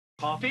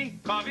Coffee?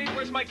 Coffee?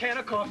 Where's my can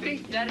of coffee?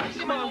 Dad, did you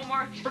see my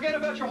homework? Forget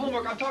about your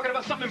homework. I'm talking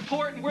about something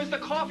important. Where's the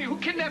coffee? Who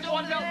kidnapped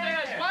one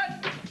downstairs?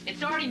 What?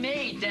 It's already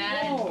made, Dad.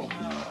 Oh.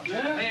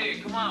 Yeah? Hey,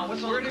 come on.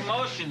 What's all the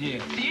commotion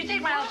here? Did you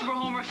take my algebra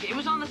homework? It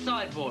was on the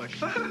sideboard.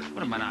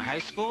 What am I not, high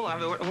school?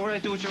 What did I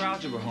do with your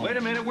algebra homework? Wait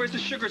a minute. Where's the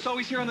sugar? It's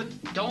always here on the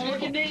Don't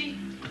look table. at me.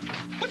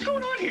 What's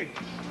going on here?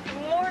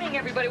 Good morning,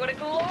 everybody. What a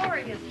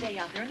glorious day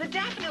out there. And the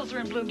daffodils are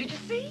in bloom. Did you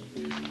see?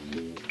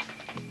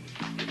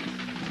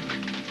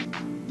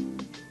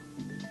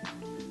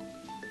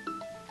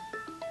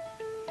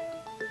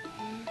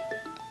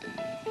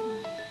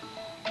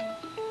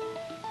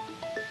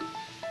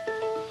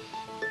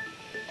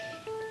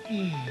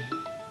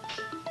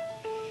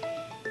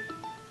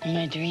 Am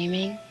I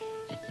dreaming?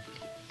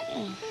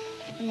 Oh,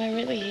 am I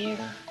really here?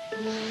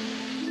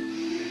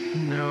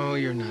 No,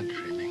 you're not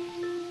dreaming.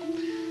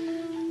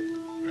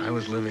 I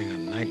was living a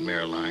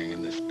nightmare lying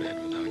in this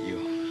bed without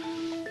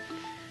you.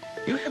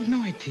 You have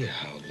no idea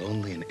how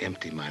lonely and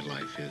empty my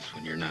life is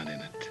when you're not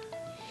in it.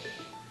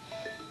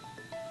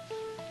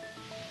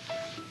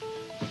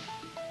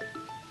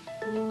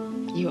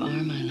 You are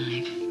my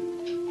life.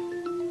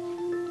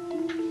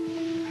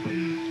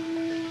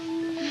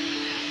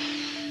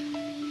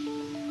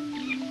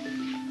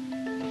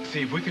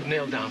 See, if we could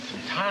nail down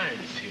some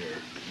times here,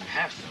 we'd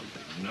have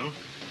something, you know?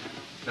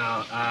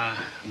 Now,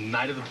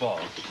 night of the ball,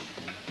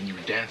 and you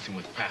were dancing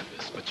with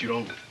Pappas, but you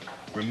don't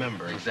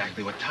remember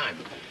exactly what time.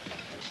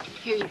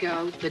 Here you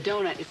go. The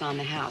donut is on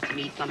the house. You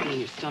need something in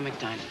your stomach,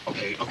 Dinah.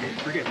 Okay,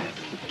 forget that.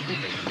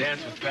 You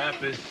danced with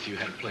Pappas, you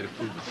had a plate of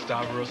food with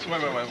Stavros.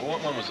 Wait,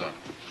 what one was that?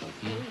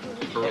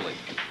 Early.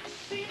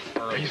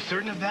 Are you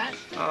certain of that?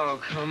 Oh,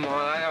 come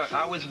on.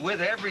 I was with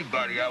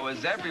everybody. I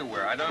was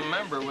everywhere. I don't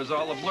remember. It was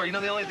all a blur. You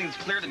know, the only thing that's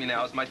clear to me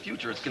now is my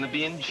future. It's going to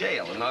be in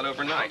jail and not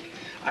overnight.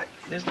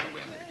 There's no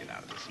way I'm going to get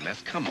out of this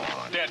mess. Come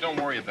on. Dad, don't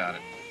worry about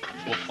it.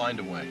 We'll find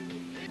a way.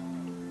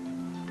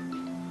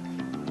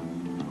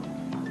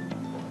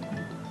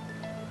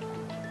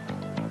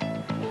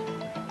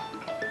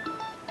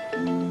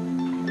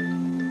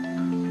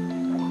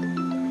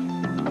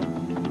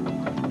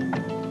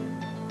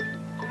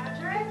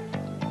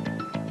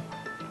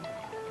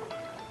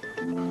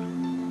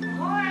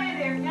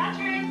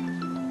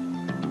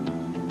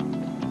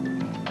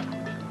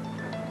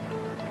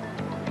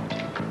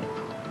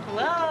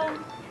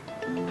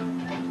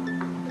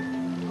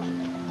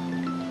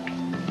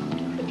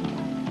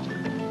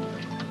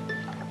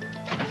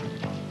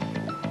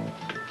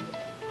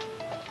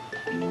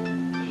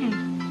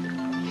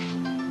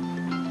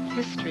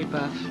 History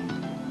buff.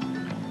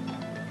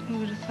 Who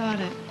would have thought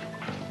it?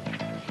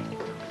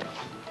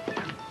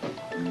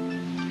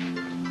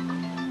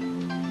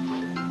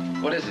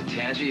 What is it,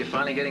 Tangy? You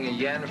finally getting a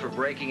yen for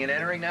breaking and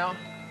entering now?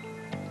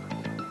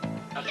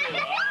 I'll get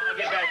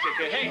back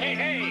to you.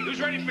 Hey, who's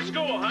ready for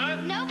school, huh?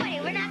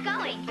 Nobody, we're not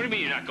going. What do you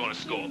mean you're not going to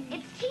school?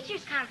 It's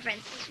teacher's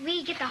conference.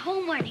 We get the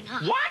whole morning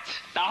off. What?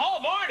 The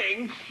whole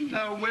morning?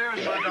 Now,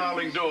 where's my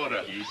darling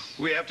daughter?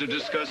 We have to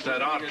discuss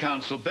that art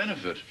council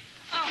benefit.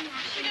 Oh,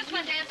 she just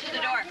went to answer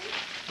the door.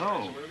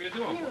 Oh. What are we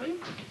going to do?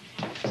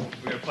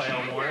 We're going to play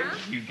all morning?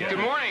 Good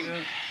morning.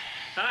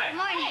 Hi.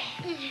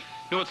 Morning.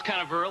 You know, it's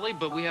kind of early,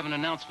 but we have an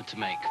announcement to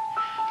make.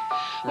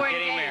 We're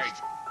getting married.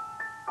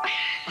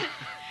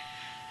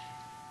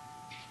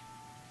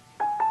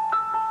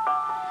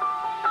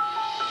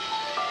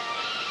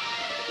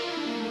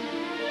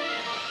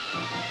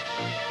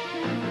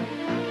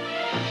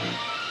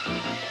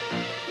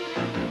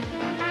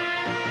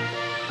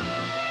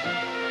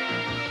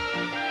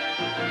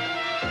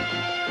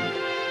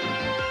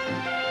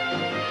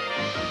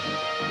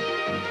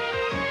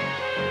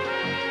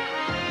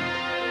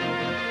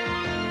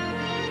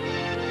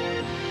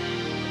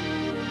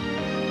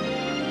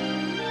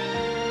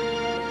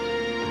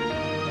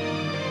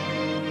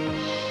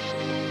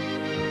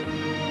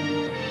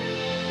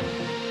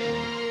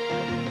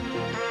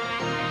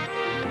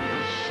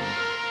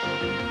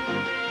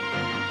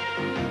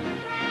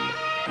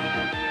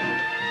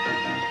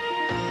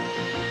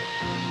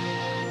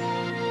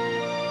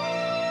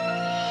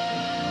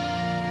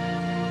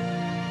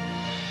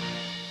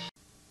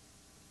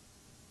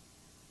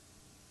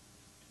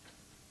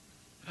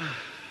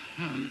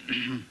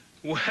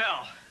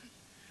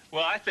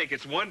 Well, I think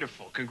it's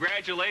wonderful.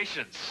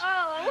 Congratulations.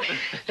 Oh.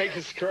 I think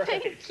it's great.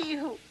 Thank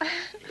you.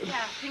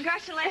 Yeah,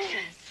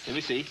 congratulations. Let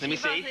me see. See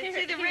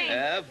the ring.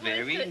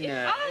 Very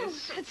nice. Oh,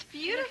 it's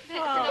beautiful.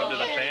 Come to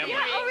the family.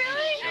 Yeah, oh,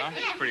 really? Huh?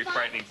 It's a pretty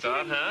frightening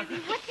thought, huh?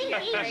 What's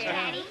engaged,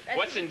 Daddy?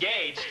 What's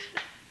engaged?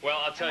 Well,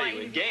 I'll tell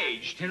you,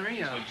 engaged Henry,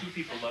 is when two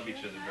people love each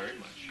other very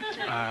much.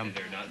 And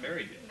they're not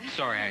married yet.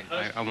 Sorry,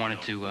 I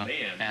wanted to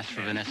ask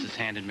for Vanessa's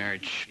hand in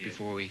marriage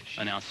before we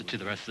announced it to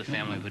the rest of the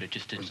family, but it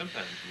just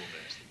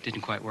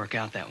didn't quite work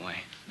out that way.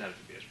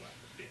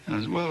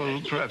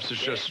 Well, perhaps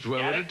it's just as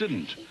well that it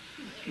didn't.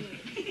 I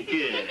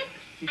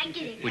get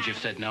it. Would you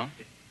have said no?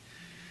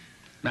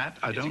 Matt,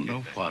 I don't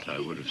know what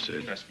I would have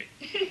said. Trust me.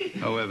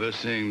 However,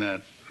 seeing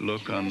that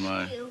look on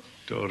my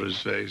daughter's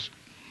face,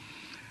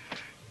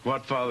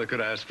 what father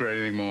could ask for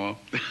anything more?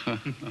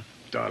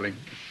 Darling.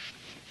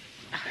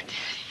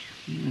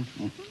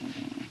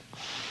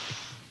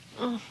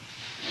 Oh,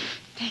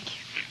 thank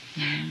you.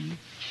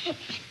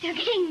 They're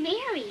getting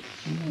married.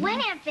 When,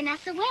 Aunt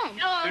Vanessa, when?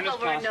 Oh, Soon as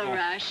we're in no possible.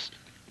 rush.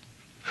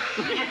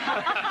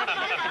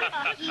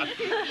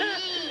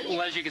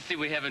 Well, as you can see,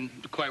 we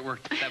haven't quite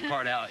worked that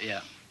part out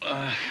yet.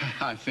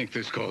 I think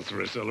this calls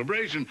for a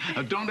celebration.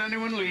 Don't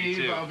anyone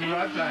leave. I'll be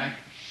right back.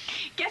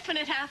 Guess when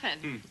it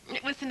happened?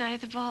 It was the night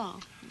of the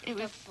ball. It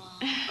was...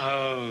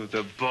 Oh,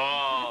 the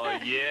ball.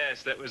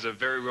 Yes, that was a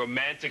very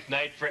romantic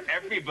night for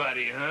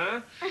everybody,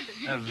 huh?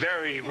 A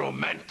very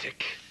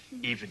romantic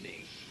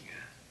evening.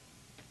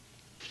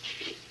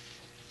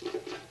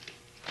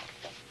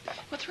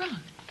 What's wrong?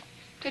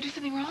 Did I do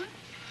something wrong?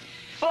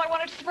 Well, I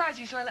wanted to surprise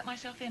you, so I let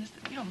myself in.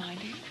 You don't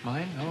mind, do you?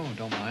 Mine? No,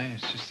 don't mind.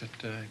 It's just that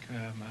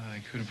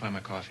I couldn't find my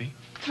coffee.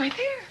 It's right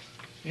there.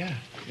 Yeah,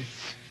 it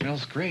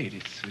smells great.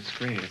 It's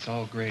great. It's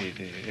all great.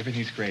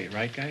 Everything's great,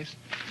 right, guys?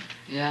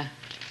 Yeah.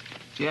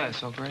 Yeah,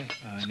 it's all great.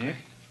 Nick?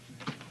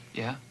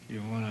 Yeah?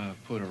 You want to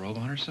put a robe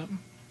on or something?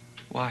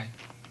 Why?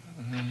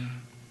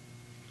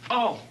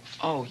 Oh,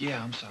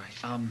 yeah, I'm sorry.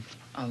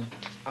 I'll...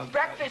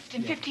 Breakfast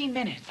in 15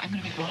 minutes. I'm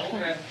going to make a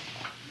Okay.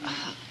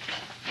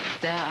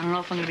 Dad, I don't know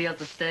if I'm gonna be able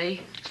to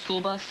stay.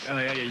 School bus? Oh,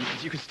 yeah,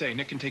 you can stay.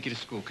 Nick can take you to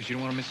school, because you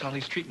don't want to miss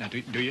Holly's treat now, do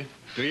you?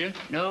 Do you?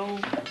 No.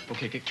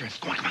 Okay, get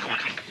dressed. Come on.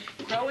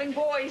 Growing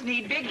boys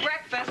need big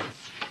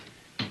breakfasts.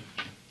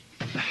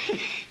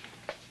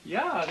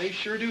 Yeah, they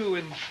sure do,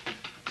 and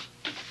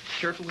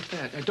careful with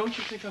that. Don't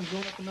you think I'm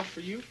grown up enough for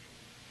you?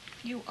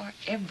 You are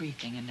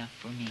everything enough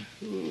for me.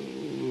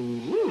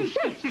 Ooh.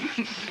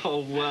 So,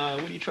 what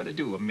are you trying to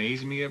do,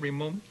 amaze me every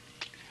moment?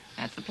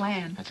 That's the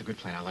plan. That's a good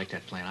plan. I like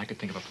that plan. I could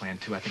think of a plan,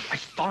 too. I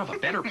thought of a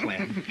better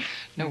plan.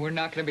 No, we're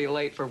not going to be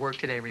late for work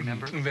today,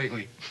 remember?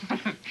 Vaguely.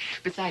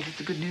 Besides, it's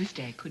a good news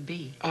day. Could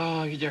be.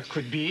 Yeah,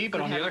 could be, but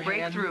Could on the have other a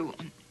breakthrough.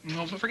 hand...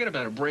 No, forget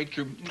about a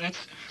breakthrough.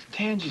 That's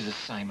Tangie's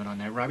assignment on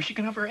that, Robbie. She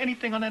can offer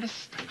anything on that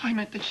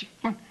assignment that she...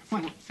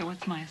 So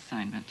what's my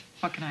assignment?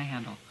 What can I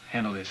handle?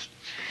 Handle this.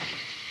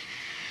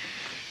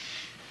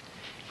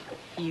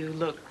 You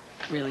look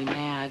really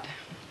mad.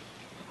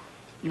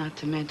 Not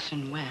to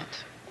mention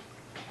wet.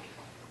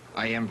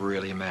 I am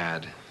really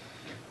mad.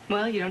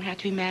 Well, you don't have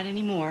to be mad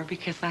anymore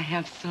because I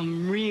have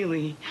some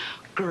really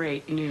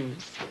great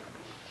news.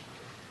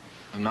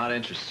 I'm not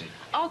interested.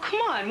 Oh, come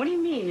on. What do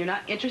you mean? You're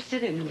not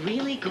interested in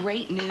really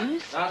great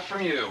news? Not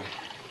from you.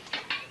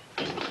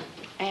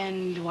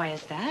 And why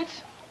is that?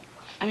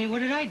 I mean, what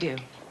did I do?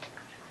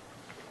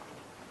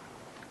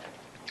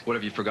 What,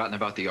 have you forgotten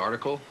about the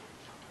article?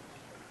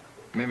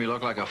 You made me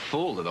look like a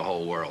fool to the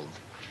whole world.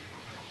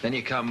 Then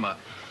you come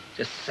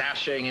just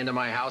sashaying into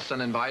my house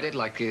uninvited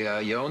like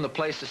you own the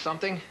place or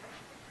something?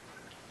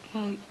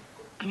 Well,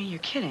 I mean, you're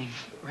kidding,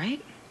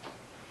 right?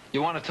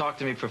 You want to talk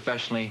to me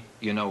professionally,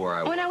 you know where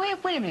I Oh, work. now,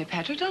 wait a minute,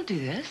 Patrick. Don't do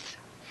this.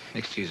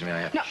 Excuse me,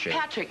 I have No, to shave.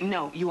 Patrick,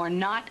 no. You are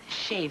not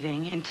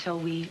shaving until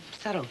we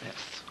settle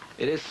this.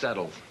 It is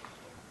settled.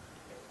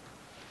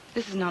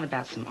 This is not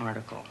about some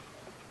article,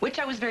 which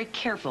I was very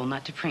careful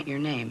not to print your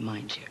name,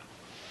 mind you.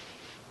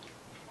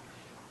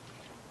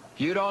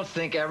 You don't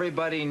think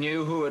everybody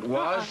knew who it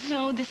was?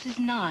 No, this is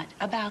not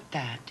about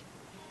that.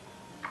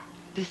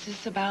 This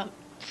is about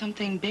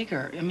something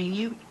bigger. I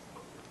mean,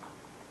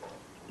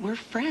 we're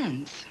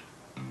friends.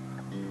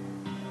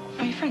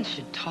 I mean, friends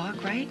should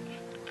talk, right?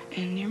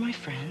 And you're my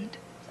friend.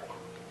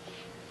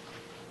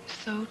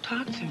 So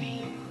talk to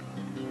me.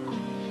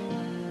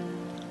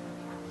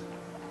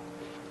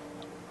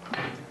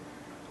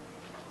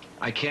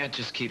 I can't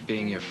just keep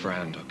being your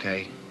friend,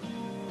 okay?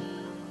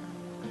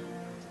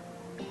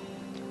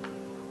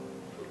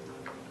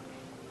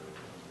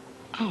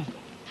 Oh.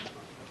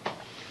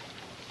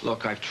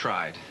 Look, I've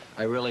tried.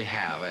 I really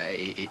have.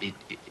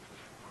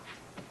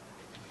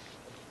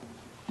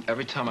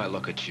 Every time I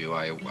look at you,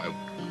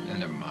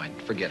 never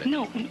mind. Forget it.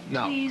 No,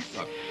 No, please.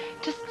 look.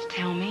 Just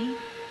tell me.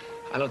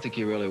 I don't think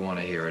you really want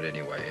to hear it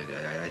anyway.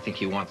 I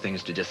think you want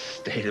things to just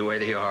stay the way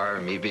they are,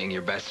 and me being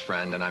your best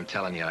friend, and I'm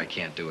telling you, I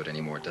can't do it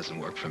anymore. It doesn't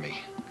work for me.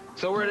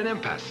 So we're at an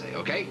impasse,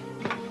 okay?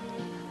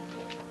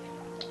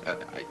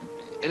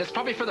 And it's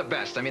probably for the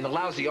best. I mean, the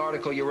lousy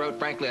article you wrote,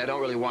 frankly, I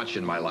don't really want you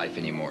in my life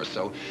anymore.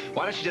 So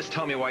why don't you just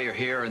tell me why you're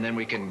here, and then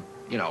we can,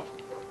 you know...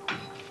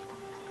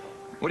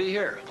 What do you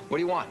hear? What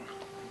do you want?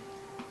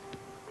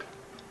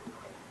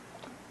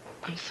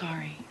 I'm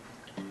sorry.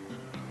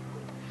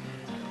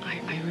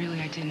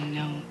 I didn't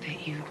know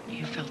that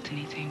you felt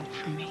anything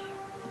for me.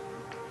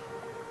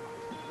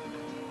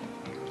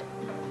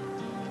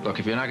 Look,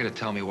 if you're not going to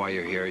tell me why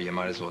you're here, you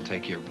might as well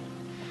take your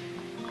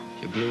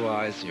blue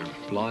eyes, your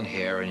blonde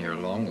hair, and your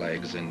long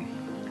legs and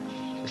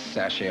just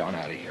sashay on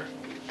out of here.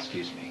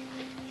 Excuse me.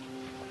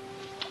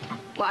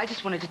 Well, I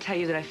just wanted to tell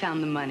you that I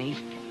found the money.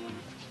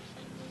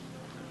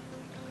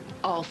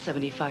 All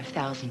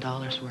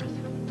 $75,000 worth.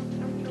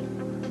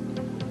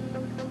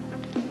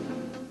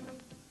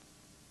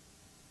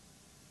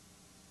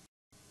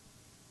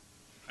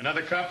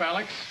 Another cup,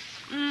 Alex?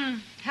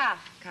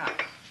 Half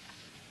cup.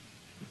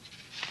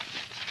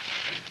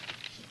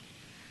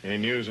 Any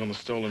news on the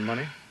stolen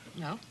money?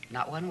 No,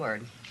 not one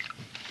word.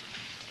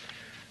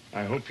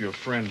 I hope your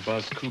friend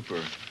Buzz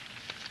Cooper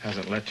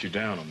hasn't let you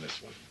down on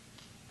this one.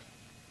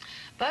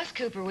 Buzz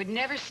Cooper would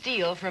never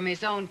steal from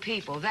his own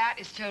people. That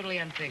is totally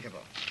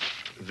unthinkable.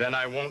 Then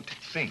I won't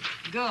think.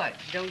 Good.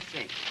 Don't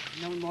think.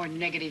 No more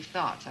negative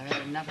thoughts. I've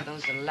had enough of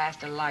those to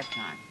last a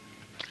lifetime.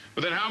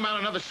 But then how about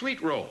another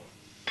sweet roll?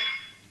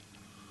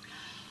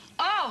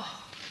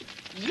 Oh,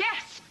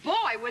 yes.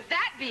 Boy, would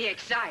that be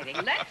exciting.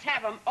 Let's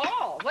have them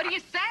all. What do you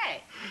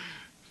say?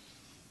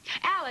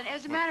 Alan,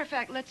 as a matter of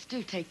fact, let's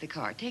take the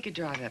car. Take a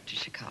drive up to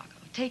Chicago.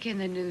 Take in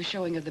the new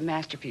showing of the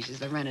masterpieces,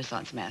 the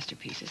Renaissance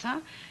masterpieces, huh?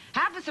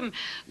 Have some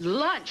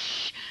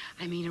lunch.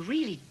 I mean, a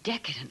really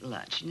decadent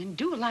lunch. And then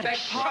do a lot Beg of...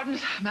 pardon,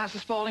 Master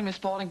Spaulding, Miss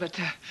Spaulding, but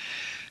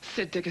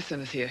Sid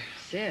Dickerson is here.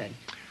 Sid?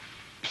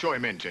 Show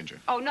him in, Ginger.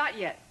 Oh, not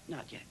yet.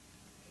 Not yet.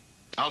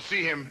 I'll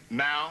see him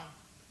now.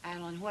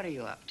 Alan, what are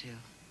you up to?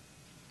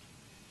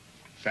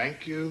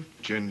 Thank you,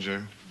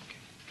 Ginger.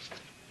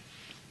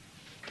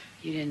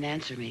 You didn't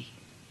answer me.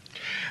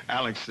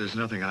 Alex, there's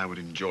nothing I would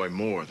enjoy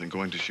more than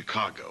going to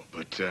Chicago,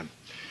 but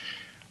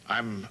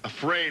I'm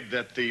afraid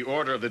that the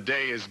order of the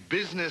day is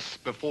business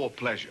before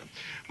pleasure.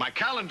 My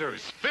calendar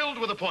is filled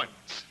with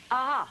appointments.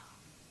 Ah,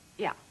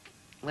 yeah.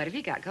 What have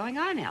you got going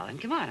on, Alan?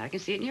 Come on, I can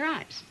see it in your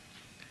eyes.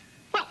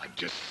 Well, I've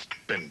just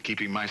been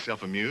keeping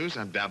myself amused.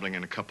 I'm dabbling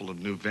in a couple of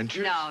new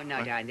ventures.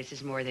 No, darling, this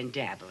is more than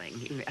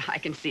dabbling. I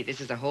can see this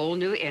is a whole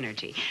new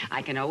energy.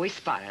 I can always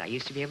spot it. I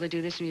used to be able to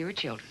do this when you were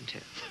children, too.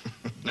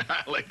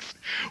 Alex,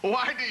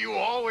 why do you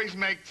always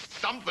make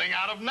something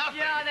out of nothing?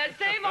 Yeah, that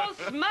same old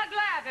smug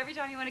laugh every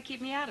time you want to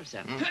keep me out of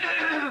something.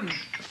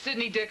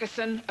 Sidney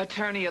Dickerson,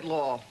 attorney at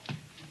law.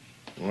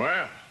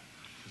 Well,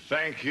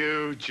 thank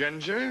you,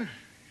 Ginger.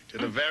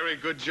 Did a very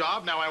good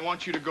job. Now I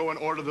want you to go and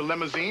order the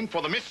limousine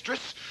for the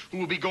mistress who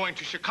will be going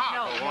to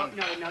Chicago.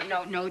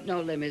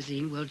 No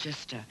limousine. We'll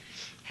just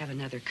have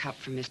another cup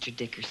for Mr.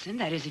 Dickerson.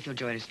 That is, if you'll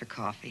join us for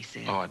coffee,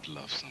 Sid. Oh, I'd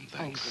love some,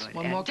 thanks. Oh, good.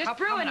 One more just cup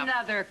brew coming up.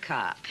 another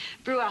cup.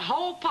 Brew a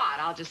whole pot.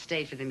 I'll just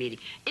stay for the meeting,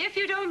 if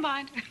you don't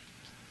mind.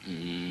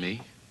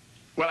 Me?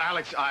 Well,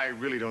 Alex, I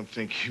really don't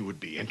think you would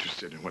be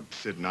interested in what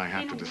Sid and I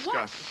have to discuss.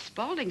 What?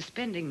 Spaulding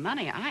spending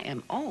money. I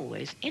am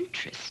always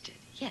interested.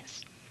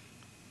 Yes.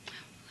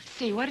 Let's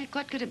see,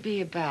 what could it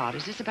be about?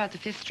 Is this about the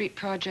Fifth Street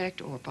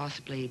project, or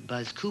possibly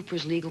Buzz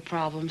Cooper's legal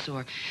problems,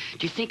 or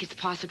do you think it's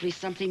possibly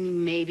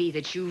something maybe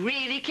that you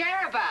really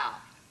care about?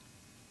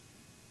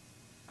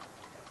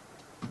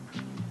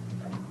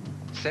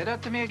 Say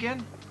that to me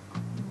again?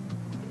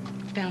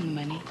 Found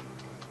the money.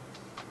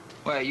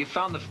 Wait, you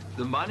found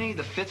the money,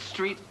 the Fifth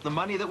Street, the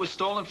money that was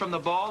stolen from the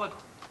ball?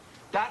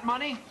 That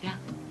money? Yeah.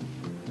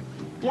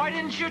 Why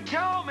didn't you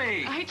tell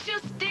me? I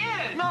just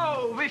did.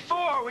 No,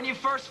 before, when you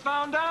first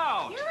found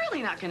out. You're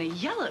really not going to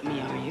yell at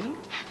me, are you?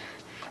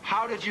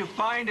 How did you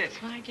find it?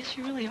 Well, I guess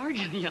you really are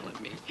going to yell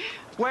at me.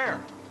 Where?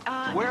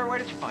 Where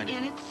did you find it?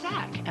 In its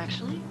sack,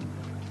 actually.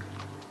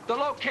 The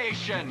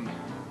location.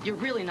 You're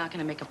really not going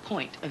to make a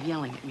point of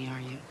yelling at me,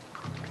 are you?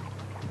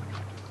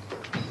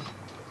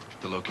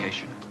 The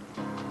location.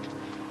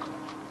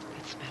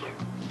 That's better.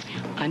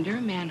 Under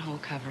a manhole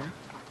cover,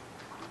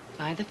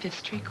 by the Fifth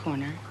Street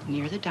corner,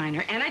 near the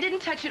diner, and I didn't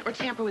touch it or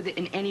tamper with it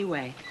in any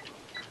way.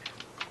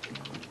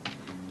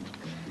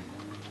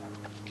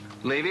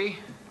 Levy?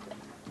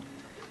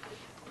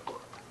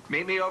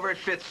 Meet me over at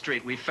Fifth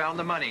Street. We found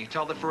the money.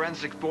 Tell the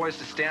forensic boys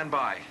to stand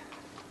by.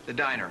 The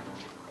diner.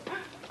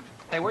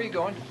 Hey, where are you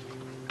going?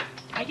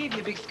 I gave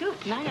you a big scoop,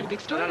 and I got a big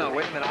story. No,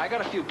 wait a minute. I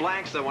got a few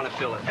blanks I want to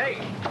fill in. Hey!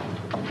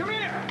 Come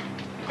here!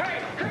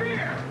 Hey, come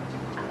here!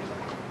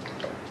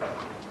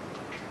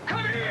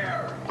 Come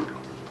here!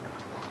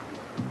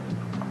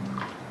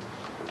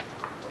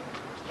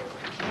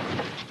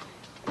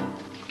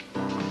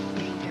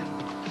 There you go.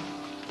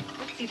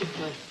 Let's see this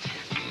list.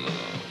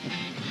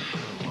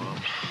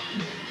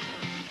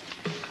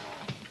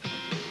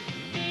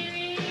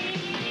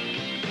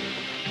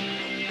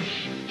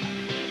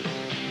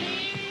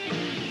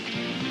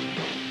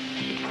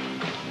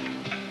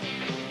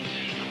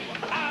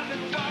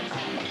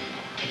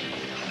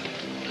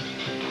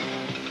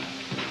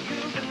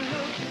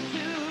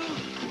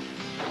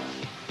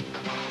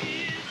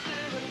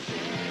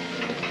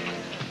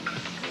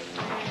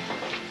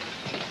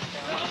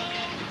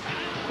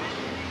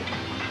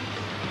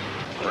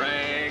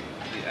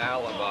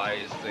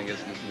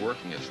 Isn't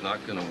working. It's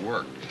not going to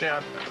work.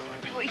 Dad.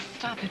 Please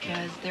stop it,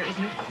 Buzz. There is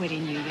no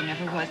quitting you. There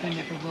never was, there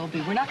never will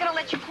be. We're not going to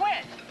let you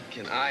quit.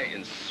 Can I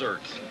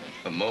insert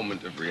a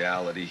moment of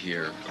reality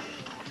here?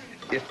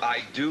 If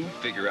I do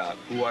figure out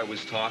who I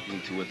was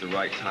talking to at the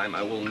right time,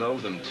 I will know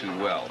them too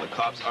well. The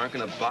cops aren't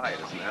going to buy it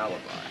as an alibi.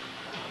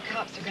 The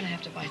cops are going to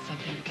have to buy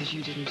something because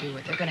you didn't do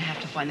it. They're going to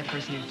have to find the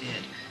person who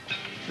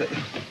did.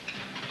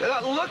 They're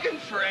not looking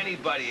for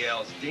anybody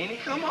else, Deanie.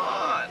 Come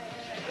on.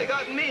 They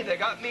got me. They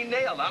got me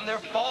nailed. I'm their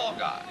fall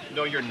guy.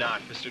 No, you're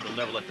not, mister. They'll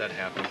never let that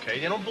happen, okay?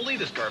 They don't believe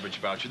this garbage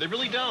about you. They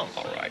really don't.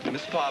 All right.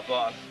 Miss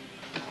Popoff,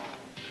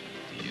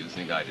 do you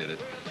think I did it?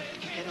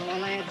 It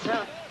all adds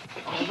up.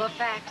 All the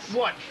facts.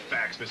 What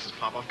facts, Mrs.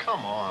 Popoff?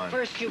 Come on.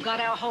 First, you got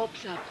our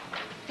hopes up.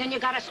 Then you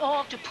got us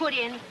all to put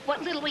in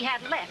what little we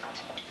had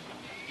left.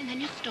 and then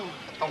you stole it.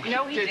 Oh,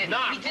 No, he didn't.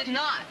 not. He did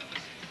not.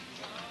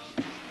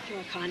 You're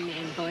a con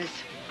man, Buzz.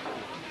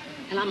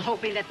 And I'm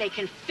hoping that they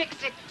can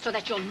fix it so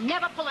that you'll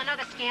never pull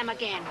another scam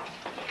again.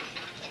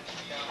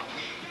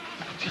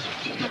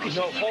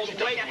 No, hold,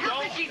 wait,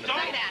 How could she say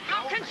that?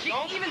 How can she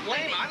even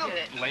blame think her. I he did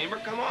it? don't blame her.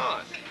 Come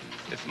on.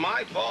 It's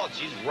my fault.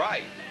 She's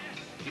right.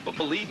 People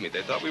believe me.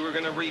 They thought we were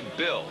going to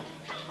rebuild.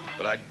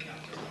 But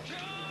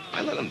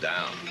I let them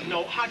down.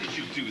 No, how did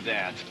you do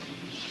that?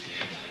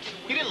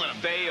 You didn't let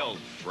him Failed,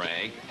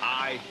 Frank.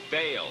 I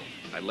failed.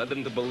 I led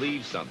them to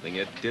believe something.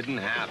 It didn't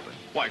happen.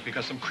 Why,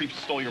 because some creep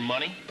stole your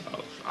money?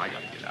 Oh, I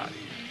got to get out of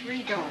here. Where are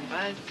you going,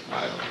 Buzz?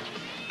 I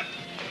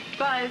don't.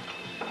 Buzz.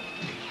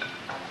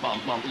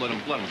 Mom, let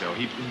him go.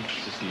 He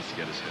just needs to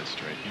get his head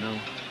straight, you know?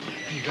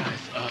 You guys,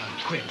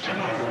 quick, turn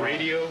off the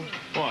radio.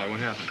 Why?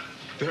 What happened?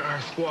 There are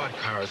squad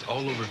cars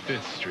all over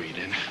 5th Street,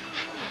 and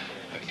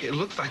it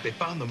looks like they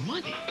found the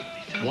money.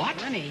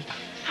 What? Money?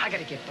 I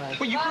gotta get Buzz.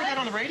 Well, you Buzz? heard that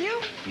on the radio?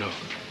 No.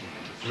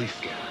 Police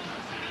scan.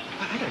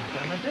 I gotta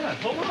find my dad.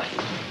 Hold on.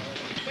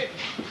 Wait.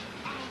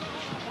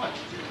 What?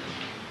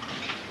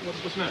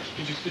 What's next?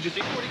 Did you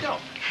see him? Where'd he go?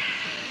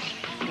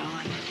 He's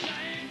gone.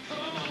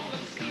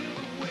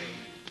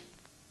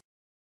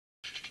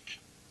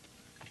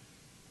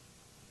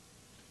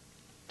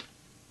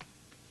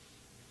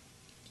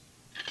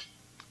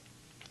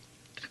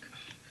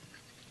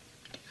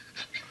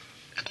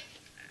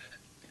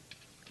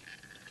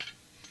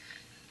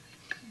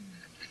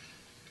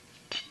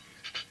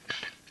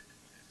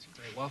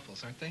 Great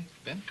waffles, aren't they,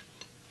 Ben?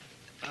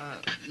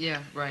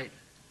 Yeah, right.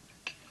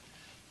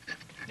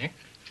 Nick?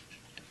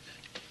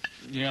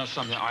 You know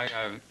something?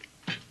 I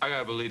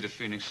gotta believe the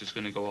Phoenix is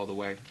gonna go all the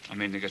way. I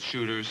mean, they got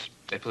shooters.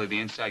 They play the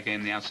inside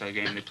game, the outside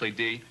game. They play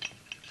D.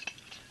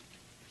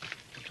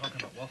 We're talking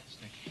about waffles,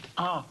 Nick.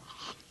 Oh.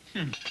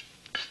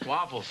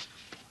 Waffles.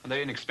 Are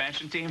they an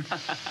expansion team?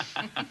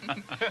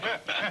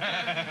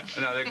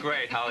 No, they're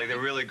great, Holly. They're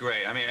really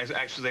great. I mean,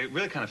 actually, they're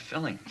really kind of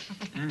filling.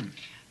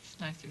 It's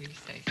nice of you to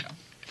say so.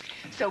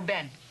 So,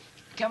 Ben,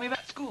 tell me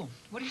about school.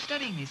 What are you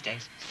studying these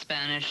days?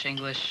 Spanish,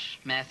 English,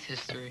 math,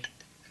 history.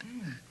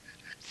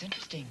 It's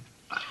interesting.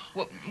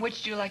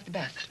 Which do you like the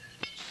best?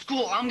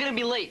 School, I'm gonna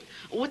be late.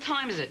 What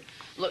time is it?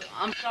 Look,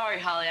 I'm sorry,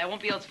 Holly. I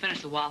won't be able to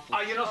finish the waffles.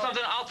 Oh, you know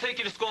something? I'll take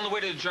you to school on the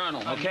way to the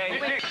Journal, okay?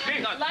 Nick,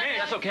 No,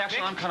 that's okay.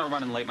 Actually, I'm kind of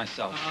running late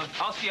myself.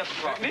 I'll see you at the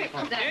front. Nick,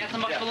 got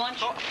some much for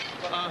lunch?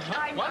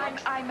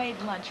 I made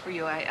lunch for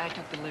you. I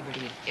took the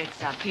liberty. It's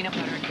peanut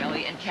butter and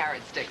jelly and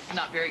carrot sticks.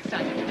 Not very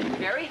exciting, but it's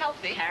very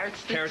healthy. Carrot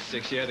sticks? Carrot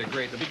sticks, yeah, they're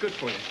great. They'll be good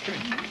for you. Come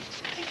here.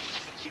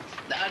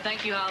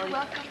 Thank you, Holly. You're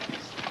welcome.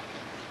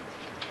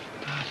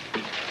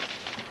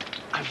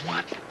 I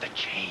want the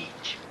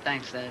change.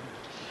 Thanks, Ed.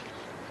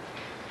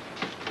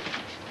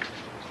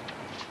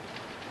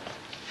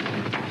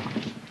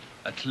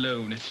 At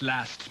lone at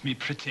last, me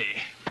pretty.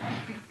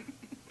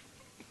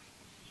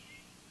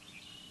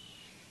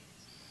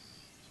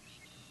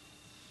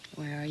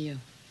 Where are you?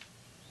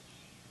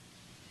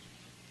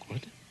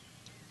 What?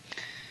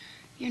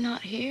 You're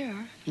not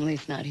here. At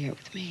least not here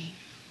with me.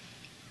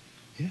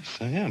 Yes,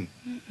 I am.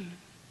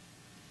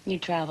 You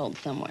traveled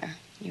somewhere.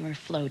 You were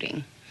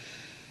floating.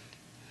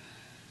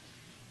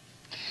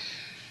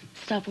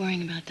 Stop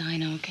worrying about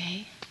Dinah,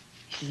 okay?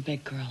 She's a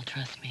big girl,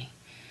 trust me.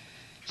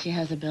 She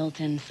has a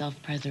built-in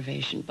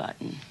self-preservation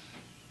button.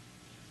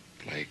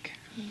 Blake,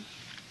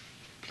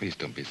 please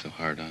don't be so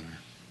hard on her.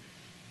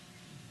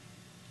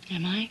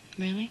 Am I?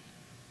 Really?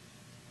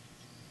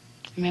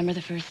 Remember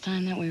the first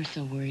time that we were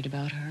so worried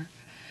about her?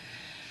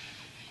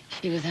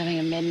 She was having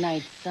a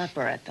midnight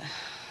supper at the...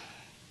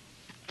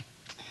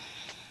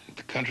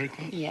 The country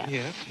club? Yes.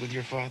 Yes, with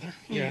your father?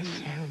 Yes,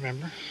 I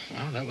remember.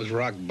 Well, that was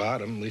rock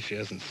bottom. At least she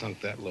hasn't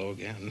sunk that low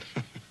again.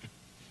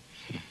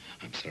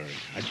 I'm sorry.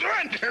 I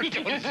surrender.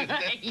 Is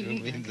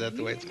that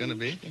the way it's going to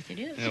be? Yes, it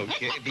is.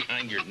 Okay,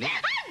 behind your knee.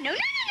 No.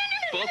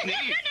 Both knees.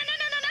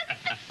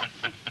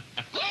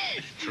 No.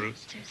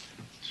 Truth.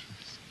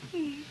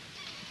 In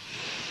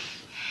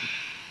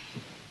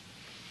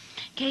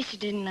case you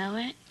didn't know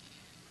it,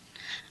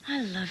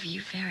 I love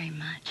you very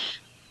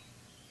much.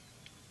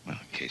 Well,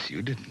 in case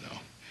you didn't know,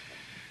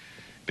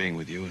 being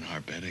with you in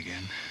our bed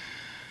again,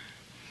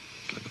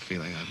 it's like a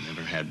feeling I've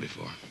never had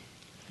before.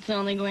 It's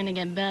only going to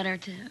get better,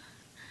 too.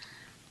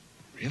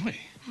 Really?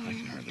 I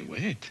can hardly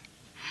wait.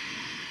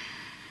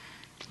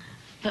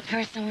 But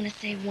first, I want to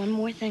say one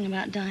more thing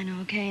about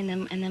Dinah, okay? And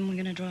then we're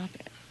going to drop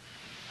it.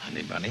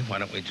 Honey bunny, why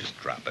don't we just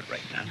drop it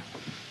right now?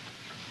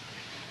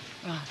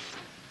 Ross,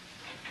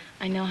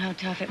 I know how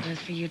tough it was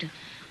for you to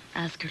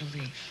ask her to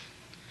leave.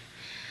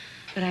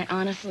 But I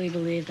honestly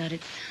believe that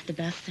it's the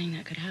best thing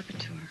that could happen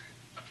to her.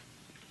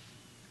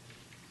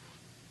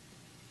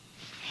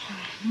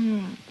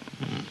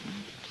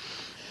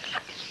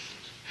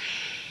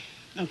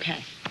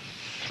 Okay.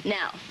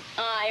 Now,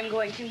 I am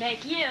going to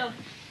make you a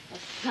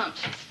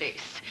sumptuous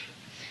feast.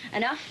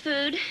 Enough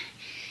food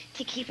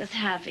to keep us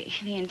happy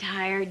the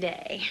entire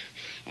day.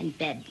 And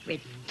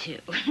bedridden, too.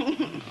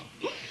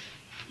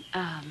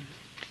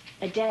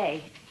 A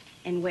day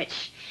in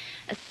which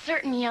a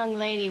certain young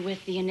lady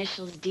with the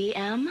initials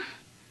DM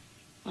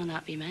will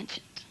not be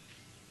mentioned.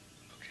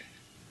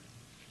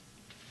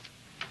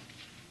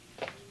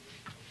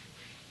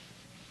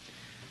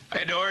 I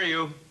adore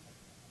you.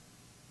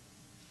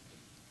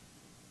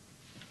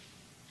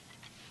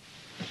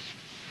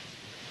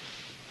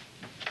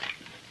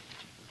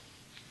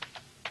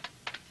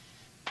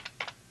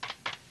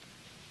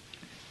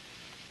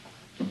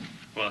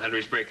 Well,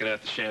 Henry's breaking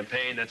out the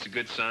champagne. That's a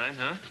good sign,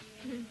 huh?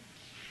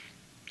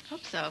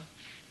 Hope so.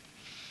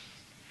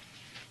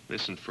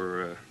 Listen,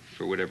 for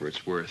whatever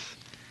it's worth,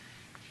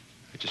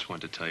 I just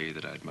wanted to tell you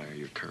that I admire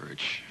your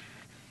courage.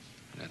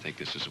 And I think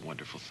this is a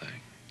wonderful thing.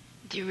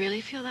 Do you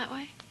really feel that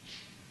way?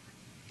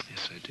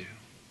 Yes, I do.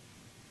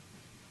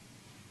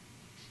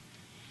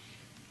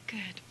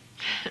 Good.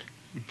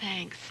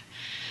 Thanks.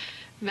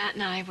 Matt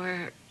and I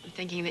were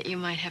thinking that you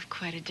might have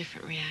quite a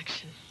different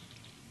reaction.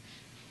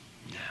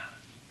 Yeah.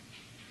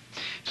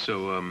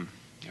 So,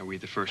 are we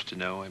the first to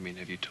know? I mean,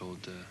 have you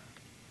told,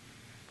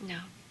 No,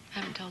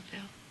 haven't told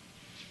Bill.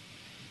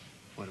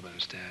 what about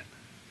his dad?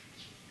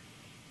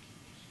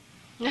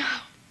 No.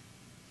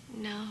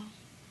 No.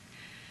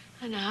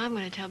 Oh, no, I'm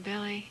going to tell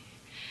Billy.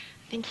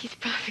 I think he's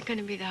probably going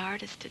to be the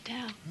hardest to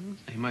tell.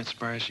 He might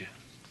surprise you.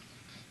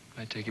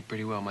 Might take it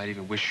pretty well. Might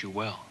even wish you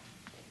well.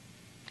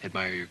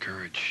 Admire your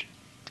courage.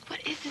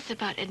 What is this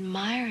about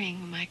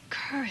admiring my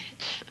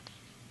courage?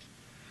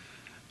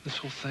 This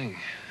whole thing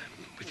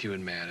with you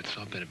and Matt, it's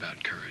all been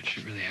about courage.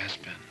 It really has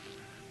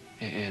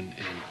been.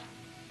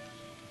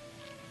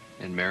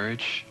 And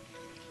marriage,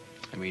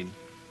 I mean,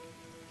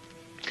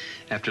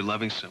 after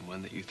loving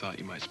someone that you thought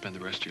you might spend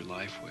the rest of your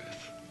life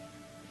with,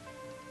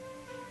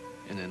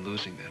 and then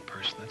losing that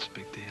person, that's a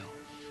big deal.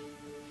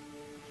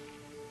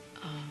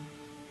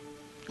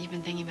 You've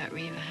been thinking about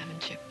Reva,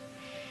 haven't you?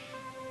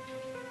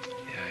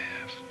 Yeah, I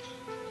have.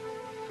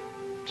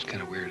 It's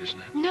kind of weird, isn't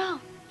it? No,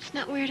 it's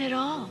not weird at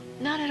all.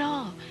 Not at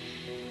all.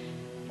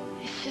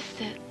 It's just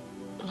that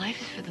life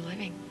is for the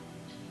living.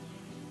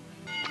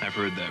 I've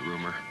heard that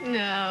rumor.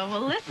 No,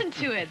 well, listen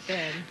to it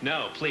then.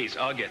 No, please,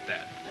 I'll get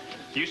that.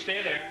 You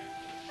stay there.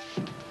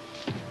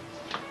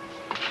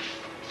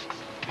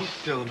 He's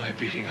still my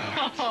beating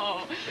heart.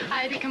 Oh,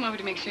 I had to come over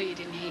to make sure you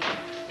didn't hate me.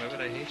 Why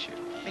would I hate you?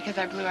 Because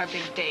I blew our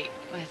big date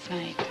last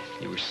night.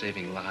 You were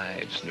saving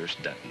lives, Nurse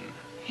Dutton.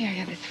 Here, I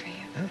got this for you.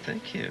 Oh,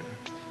 thank you.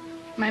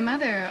 My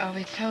mother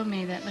always told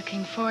me that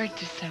looking forward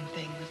to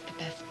something was the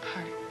best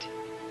part.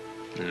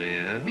 Oh,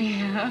 yeah?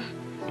 Yeah.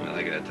 Well,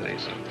 I gotta tell you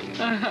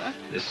something. Uh-huh.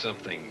 This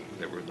something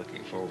that we're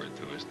looking forward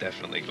to is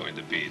definitely going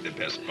to be the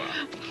best part.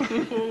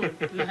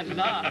 La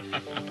la.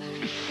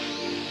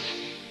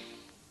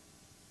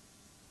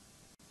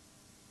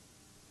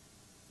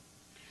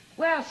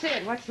 Well,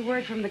 Sid, what's the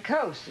word from the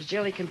coast? Has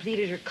Jilly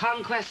completed her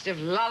conquest of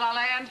La La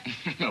Land?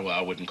 Well,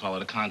 I wouldn't call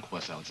it a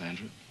conquest,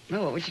 Alexandra.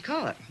 No, what would you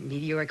call it?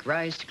 Meteoric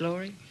rise to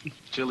glory?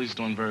 Jilly's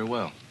doing very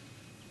well.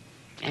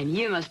 And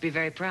you must be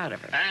very proud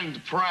of her.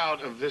 And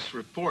proud of this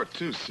report,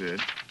 too, Sid.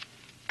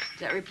 Is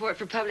that report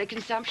for public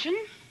consumption?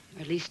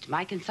 Or at least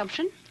my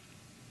consumption?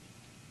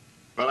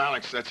 Well,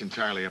 Alex, that's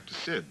entirely up to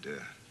Sid.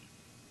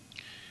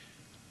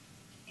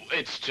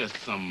 It's just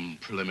some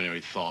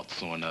preliminary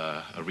thoughts on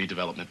a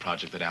redevelopment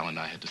project that Alan and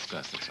I had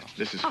discussed, that's all.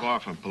 This is far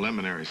from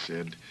preliminary,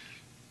 Sid.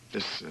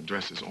 This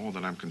addresses all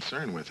that I'm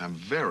concerned with. I'm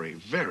very,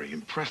 very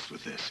impressed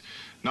with this.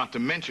 Not to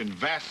mention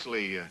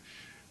vastly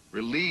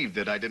relieved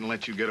that I didn't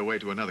let you get away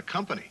to another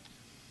company.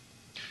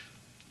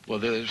 Well,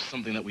 there's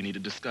something that we need to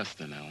discuss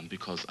then, Alan,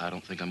 because I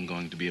don't think I'm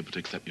going to be able to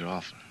accept your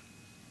offer.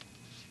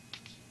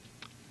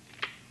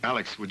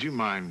 Alex, would you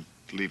mind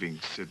leaving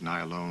Sid and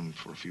I alone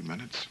for a few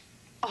minutes?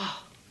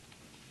 Oh,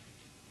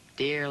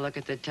 dear, look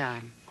at the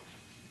time.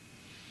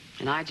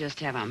 And I just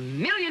have a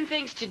million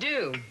things to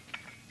do.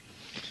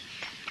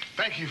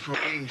 Thank you for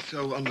being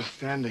so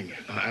understanding,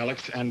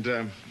 Alex.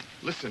 And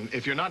listen,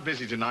 if you're not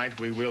busy tonight,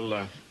 we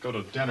will go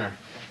to dinner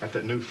at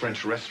that new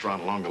French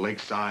restaurant along the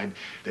lakeside.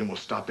 Then we'll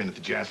stop in at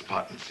the Jazz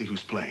Pot and see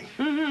who's playing.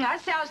 Mm-hmm,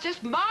 that sounds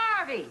just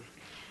marvy.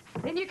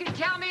 Then you can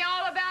tell me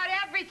all about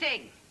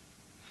everything.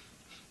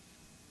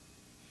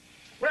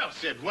 Well,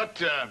 Sid,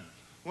 what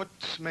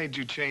made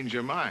you change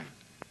your mind?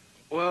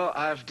 Well,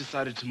 I've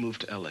decided to move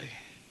to L.A.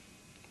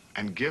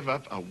 And give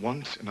up a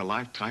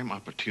once-in-a-lifetime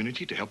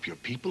opportunity to help your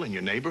people in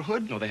your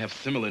neighborhood? No, they have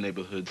similar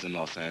neighborhoods in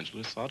Los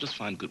Angeles, so I'll just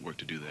find good work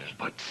to do there.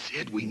 But,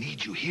 Sid, we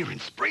need you here in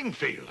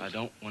Springfield. I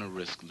don't want to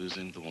risk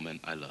losing the woman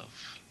I love.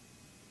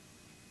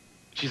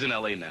 She's in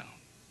L.A. now.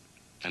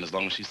 And as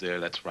long as she's there,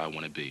 that's where I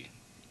want to be.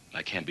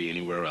 I can't be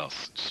anywhere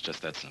else. It's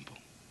just that simple.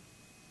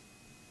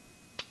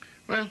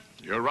 Well,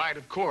 you're right,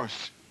 of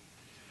course.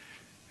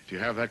 If you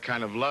have that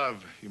kind of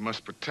love, you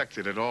must protect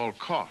it at all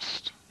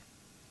costs.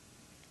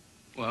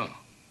 Well,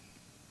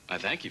 I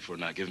thank you for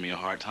not giving me a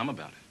hard time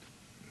about it.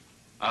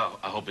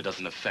 I hope it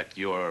doesn't affect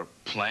your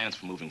plans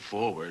for moving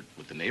forward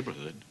with the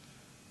neighborhood.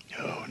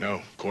 No,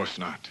 of course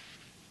not.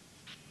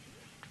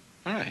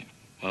 All right.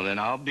 Well, then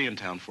I'll be in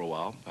town for a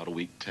while, about a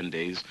week, 10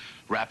 days,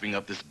 wrapping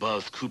up this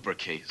Buzz Cooper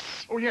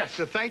case. Oh, yes,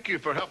 thank you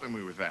for helping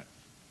me with that.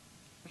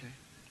 Okay.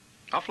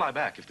 I'll fly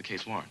back if the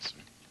case warrants.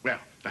 Well,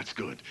 that's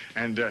good.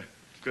 And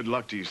good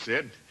luck to you,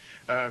 Sid.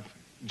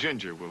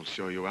 Ginger will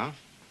show you out.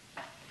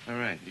 All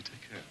right, you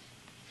take care.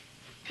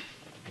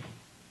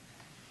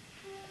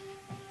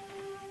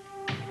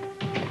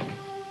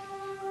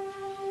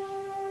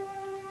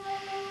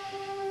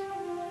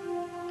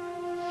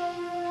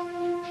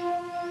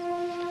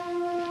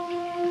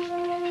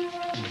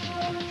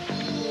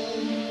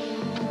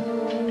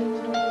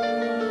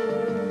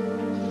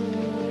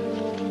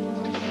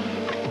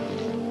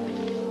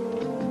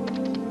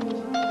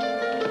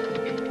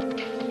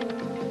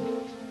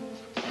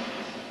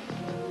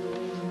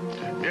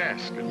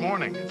 Yes, good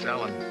morning. It's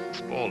Alan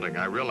Spaulding.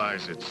 I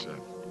realize it's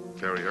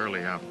very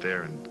early out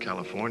there in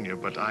California,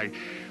 but I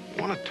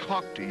want to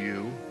talk to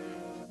you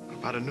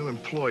about a new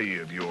employee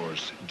of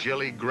yours,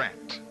 Jilly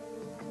Grant.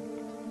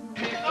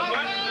 Police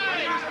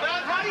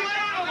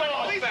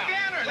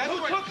scanner. That's who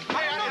took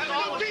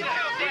all the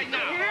details right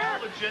now.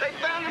 They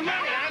found the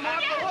money. I'm off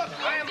the hook.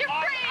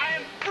 I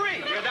am free.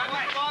 You're that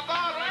right. Well,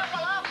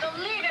 I'll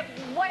believe it,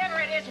 whatever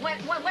it is, when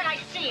I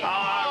see it.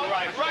 All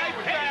right, right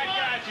back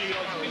at you.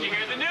 Did you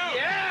hear the news?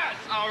 Yes.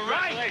 All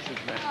right.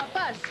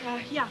 Buzz,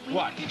 yeah, we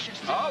What? need pictures.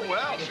 Oh,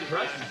 well, the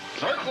press is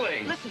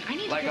circling. Listen, I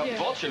need to like give a you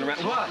vulture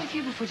around. What? with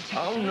you before you take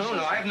Oh, pictures.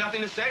 no, I have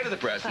nothing to say to the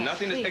press. Buzz,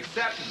 Nothing please.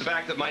 except the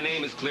fact that my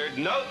name is cleared.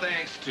 No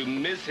thanks to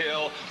Ms.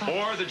 Hill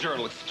or the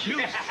Journal. Excuse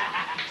me.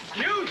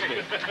 You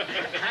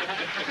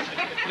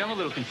know, I'm a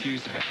little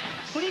confused about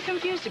this. What are you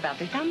confused about?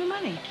 They found the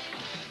money.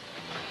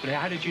 But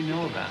how did you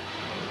know about it?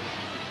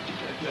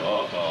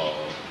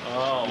 Uh-oh.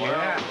 Oh,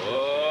 yeah.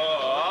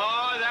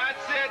 Oh,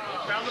 that's it.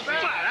 Found the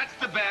bag. That's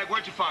the bag.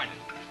 Where'd you find it?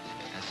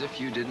 As if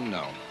you didn't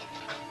know.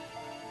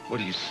 What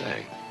do you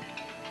say?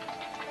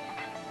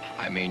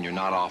 I mean, you're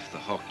not off the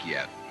hook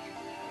yet.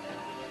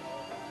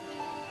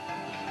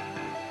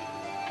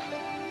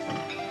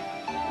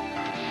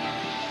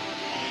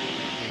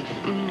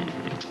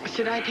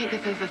 Should I take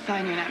this as a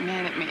sign you're not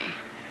mad at me?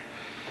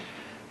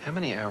 How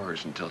many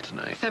hours until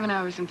tonight? 7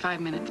 hours and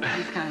 5 minutes,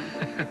 please come.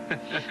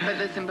 But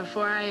listen,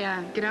 before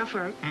I get off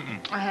work,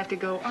 I have to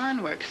go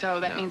on work, so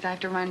that means I have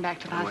to run back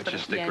to the Why don't hospital.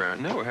 you stick Yes.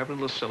 around? No, we're having a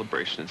little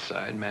celebration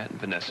inside. Matt and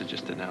Vanessa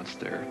just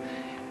announced their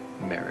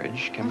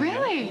marriage. Come on.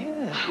 Really?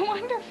 Yeah.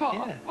 Wonderful.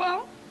 Yeah.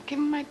 Well, give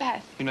them my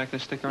best. You're not going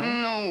to stick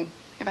around? No.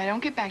 If I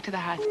don't get back to the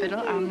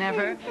hospital, I'll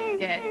never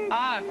get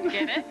off.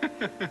 Get it?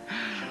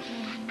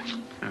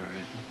 All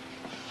right.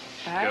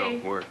 Bye. Go,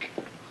 work.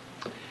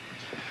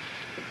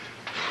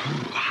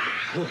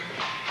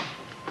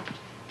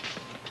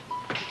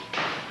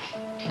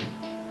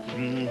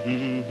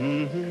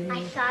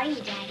 I saw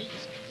you, Daddy.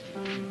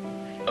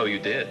 Oh, you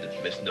did,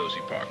 Miss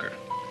Nosy Parker.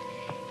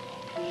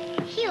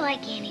 You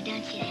like Annie,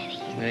 don't you, Daddy?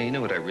 Yeah, you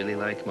know what I really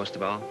like most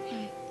of all?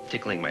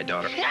 Tickling my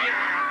daughter.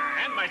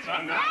 And my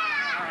son.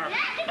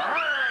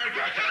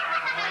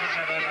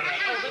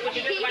 Look what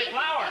you did to my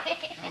flower.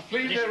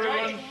 Please,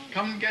 everyone,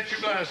 come get your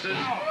glasses.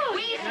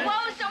 We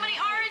squoze so many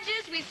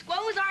oranges, we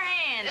squoze our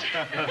hand.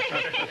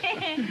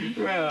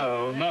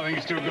 Well,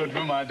 nothing's too good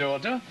for my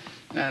daughter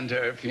and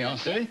her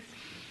fiancé.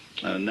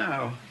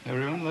 Now,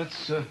 everyone,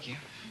 let's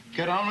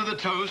get on with the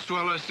toast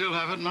while I still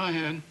have it in my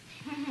hand.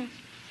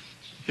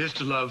 Here's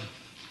to love,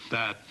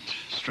 that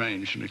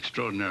strange and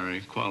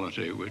extraordinary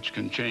quality which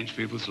can change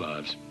people's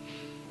lives.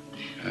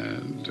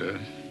 And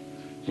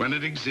when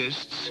it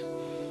exists,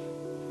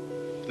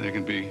 there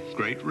can be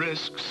great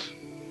risks,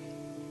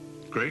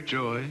 great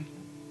joy,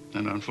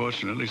 and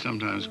unfortunately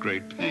sometimes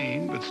great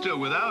pain, but still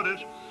without it,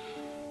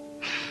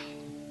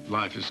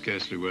 life is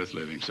scarcely worth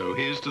living. So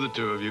here's to the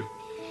two of you.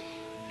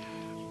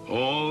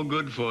 All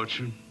good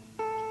fortune,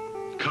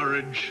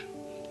 courage,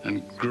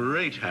 and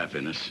great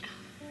happiness.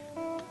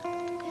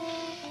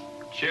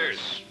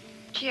 Cheers.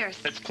 Cheers.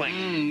 Let's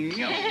clink.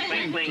 Clink,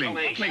 clink,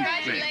 clink, clink, clink.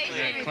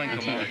 Yeah, clink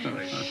them all.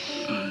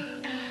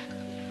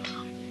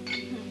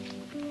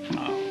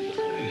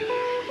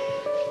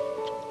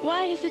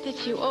 Why is it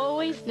that you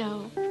always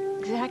know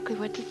exactly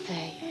what to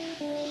say?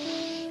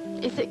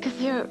 Is it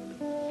because you're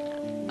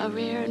a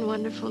rare and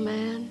wonderful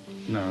man?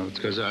 No, it's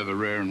because I have a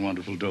rare and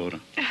wonderful daughter.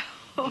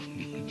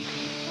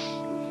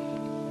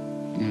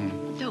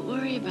 Don't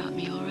worry about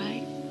me, all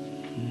right?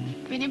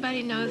 If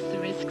anybody knows the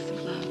risks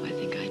of love, I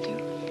think I do.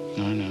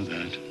 I know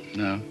that.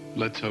 Now,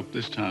 let's hope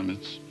this time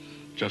it's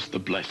just the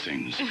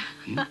blessings.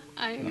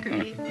 I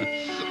agree.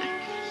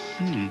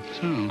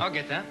 So. I'll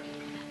get that.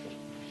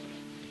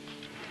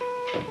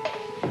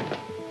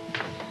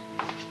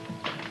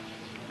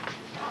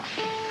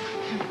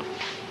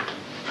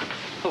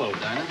 Hello,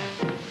 Dinah.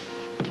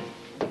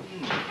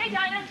 Hey,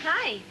 Dinah.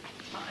 Hi.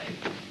 Hi.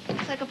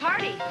 Looks like a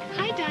party.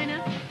 Hi,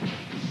 Dinah.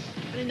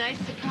 What a nice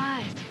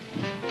surprise.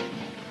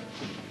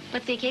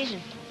 What's the occasion?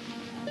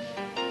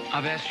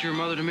 I've asked your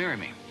mother to marry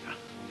me,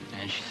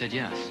 and she said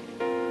yes.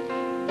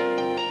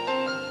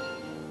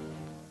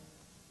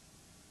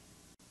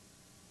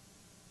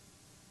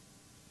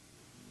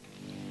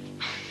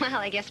 Well,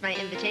 I guess my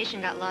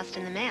invitation got lost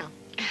in the mail.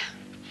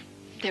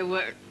 There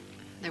weren't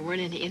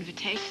any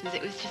invitations.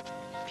 It was just,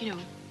 you know,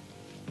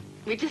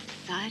 we just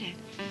decided.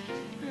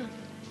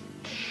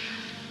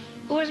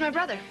 Well, where's my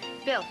brother?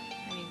 Bill.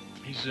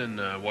 He's in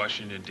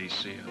Washington,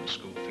 D.C. on a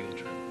school field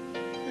trip.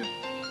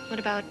 What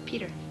about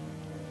Peter?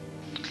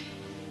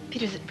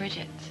 Peter's at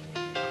Bridget's.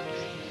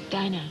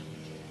 Dinah,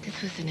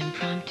 this was an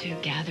impromptu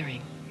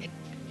gathering. It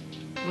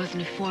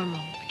wasn't a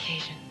formal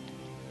occasion.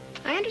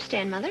 I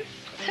understand, Mother.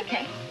 It's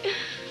okay.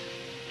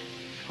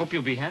 Hope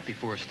you'll be happy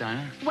for us,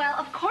 Dinah. Well,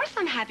 of course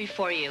I'm happy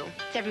for you.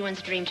 It's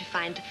everyone's dream to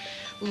find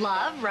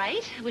love,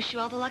 right? Wish you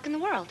all the luck in the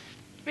world.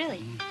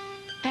 Really.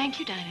 Thank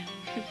you, Dinah.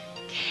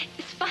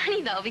 It's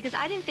funny, though, because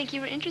I didn't think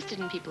you were interested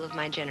in people of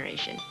my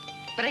generation.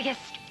 But I guess,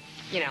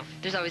 you know,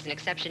 there's always an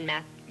exception.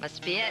 Math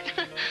must be it.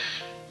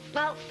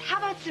 Well, how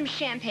about some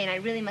champagne? I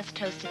really must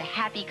toast to the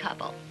happy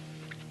couple.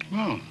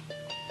 Oh.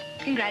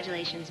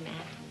 Congratulations, Matt.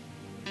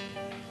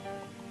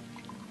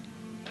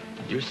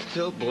 You're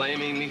still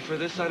blaming me for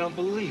this? I don't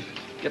believe it.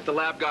 Get the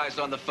lab guys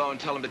on the phone.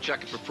 Tell them to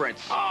check it for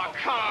prints. Oh,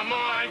 come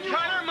on,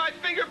 Cutter. My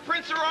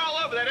fingerprints are all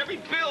over that. Every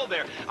bill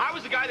there. I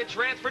was the guy that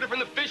transferred it from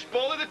the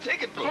fishbowl to the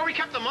ticket booth. Where we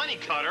kept the money,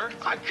 Cutter.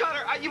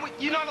 Cutter,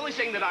 you're not only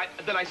saying that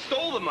I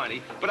stole the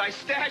money, but I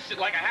stashed it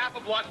like a half a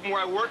block from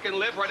where I work and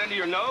live, right under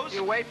your nose.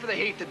 You wait for the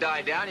heat to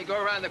die down. You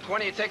go around the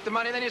corner, you take the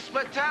money, then you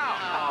split town.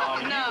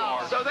 Oh,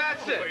 no. So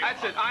that's it.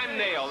 That's it. I'm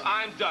nailed.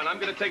 I'm done. I'm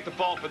going to take the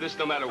fall for this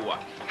no matter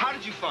what. How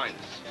did you find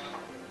this?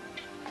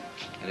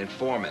 An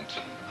informant.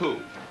 Who?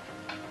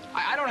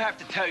 I don't have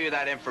to tell you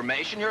that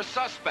information. You're a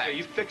suspect. Hey,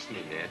 you fixed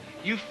me, man.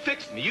 You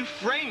fixed me. You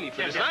framed me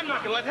for this. And I'm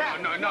not going to let that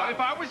happen. No. If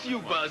I was you,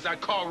 Buzz,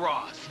 I'd call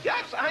Ross.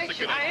 Yes, I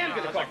am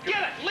going to call.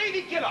 Get it.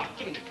 Lady, get up.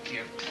 Give me the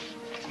gift.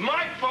 It's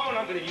my phone.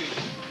 I'm going to use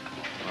it.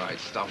 All right,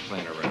 stop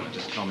playing around.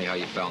 Just tell me how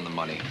you found the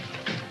money.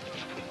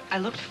 I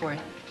looked for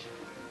it.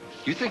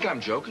 You think I'm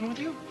joking with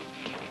you?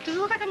 Does it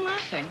look like I'm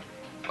laughing?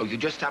 Oh, you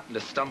just happened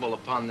to stumble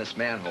upon this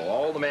manhole.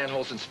 All the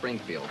manholes in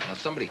Springfield. Now,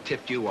 somebody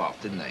tipped you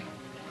off, didn't they?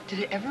 Did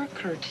it ever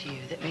occur to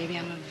you that maybe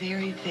I'm a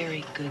very,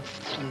 very good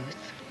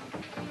sleuth?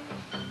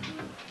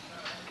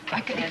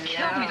 It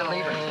killed me to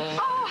leave her.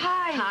 Oh,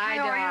 hi. Hi,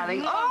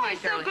 darling. Oh, I'm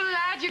so darling.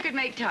 glad you could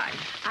make time.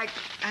 I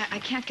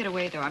can't get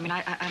away, though. I mean,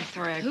 I'm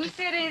sorry. Who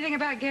said anything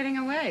about getting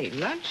away?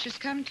 Lunch has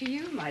come to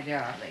you, my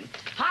darling.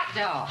 Hot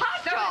dogs.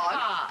 Hot So dogs?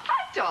 hot.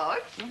 Hot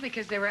dogs? Well,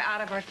 because they were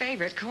out of our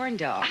favorite corn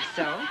dogs,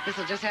 so this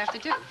will just have to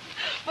do.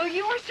 Well,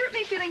 you are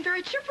certainly feeling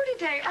very chipper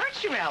today,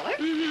 aren't you,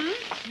 Alex?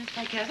 Mm-hmm. It's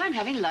because I'm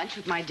having lunch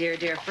with my dear,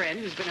 dear friend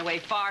who's been away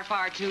far,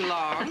 far too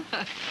long.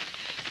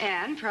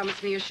 And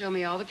promise me you'll show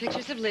me all the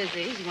pictures of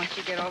Lizzie's once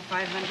you get all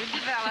 500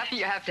 developed.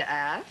 You have to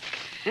ask.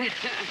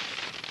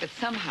 But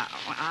somehow,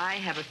 I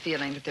have a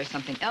feeling that there's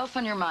something else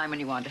on your mind when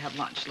you want to have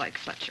lunch, like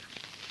Fletcher.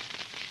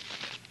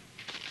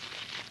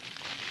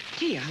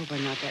 Gee, I hope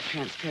I'm not that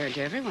transparent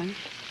to everyone.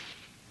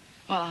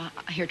 Well,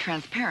 you're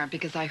transparent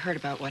because I heard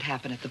about what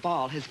happened at the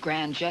ball, his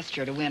grand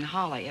gesture to win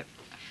Holly.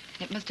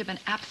 It must have been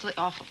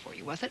absolutely awful for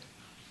you, was it?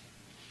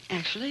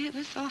 Actually, it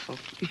was awful.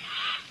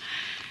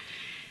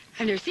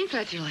 I've never seen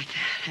Fletcher like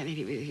that. I mean,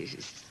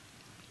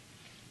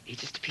 he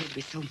just appeared to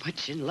be so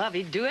much in love,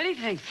 he'd do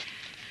anything.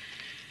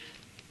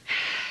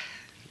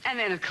 And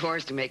then, of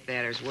course, to make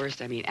matters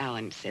worse, I mean,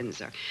 Alan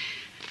sends our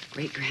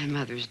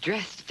great-grandmother's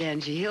dress to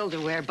Dangy Hill to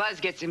wear. Buzz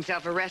gets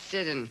himself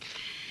arrested, and...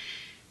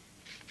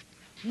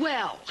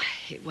 Well,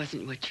 it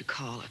wasn't what you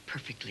call a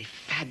perfectly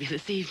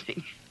fabulous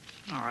evening.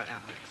 All right,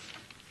 Alex.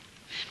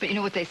 But you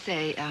know what they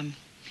say,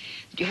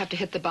 you have to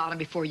hit the bottom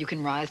before you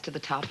can rise to the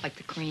top like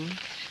the cream.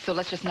 So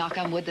let's just knock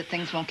on wood that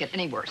things won't get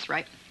any worse,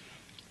 right?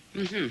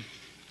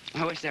 Mm-hmm.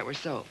 I wish that were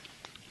so.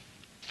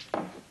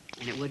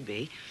 And it would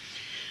be.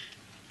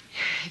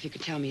 If you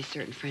could tell me a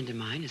certain friend of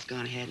mine has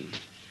gone ahead and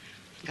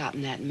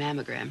gotten that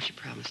mammogram she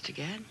promised to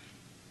get.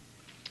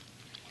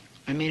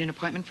 I made an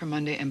appointment for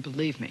Monday, and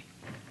believe me,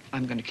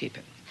 I'm going to keep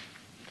it.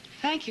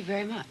 Thank you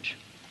very much.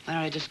 Why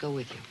don't I just go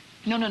with you?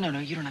 No.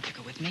 You don't have to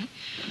go with me.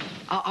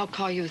 I'll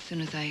call you as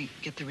soon as I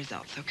get the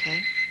results,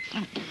 okay?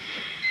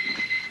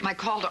 My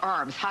call to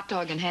arms, hot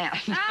dog in hand.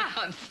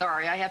 I'm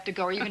sorry, I have to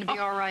go. Are you going to be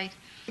all right?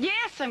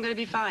 Yes, I'm going to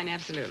be fine,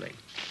 absolutely.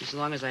 As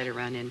long as I don't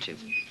run into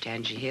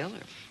Dangy Hill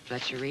or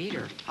Fletcher Reed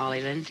or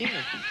Ollie Lindsay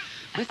or...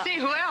 Let's see,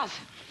 who else?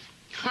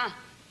 Huh.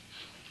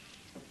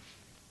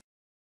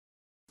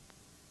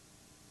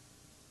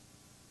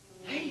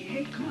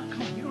 Hey, come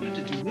on. You don't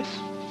have to do this.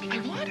 I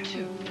want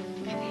to.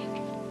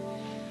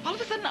 All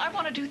of a sudden, I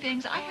want to do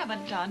things I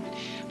haven't done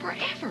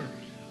forever.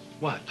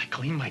 What, like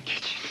clean my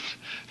kitchen?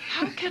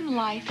 How can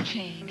life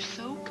change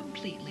so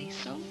completely,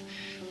 so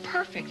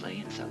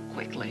perfectly, and so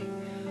quickly?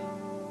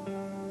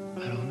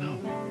 I don't know.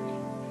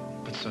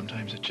 But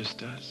sometimes it just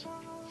does.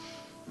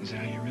 Is that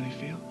how you really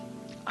feel?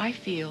 I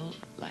feel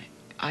like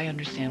I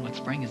understand what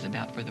spring is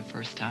about for the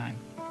first time.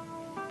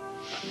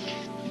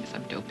 Because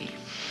I'm dopey.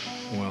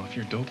 Well, if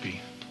you're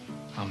dopey,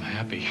 I'm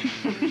happy.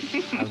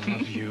 I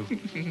love you.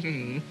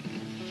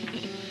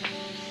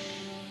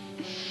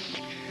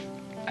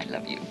 I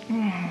love you.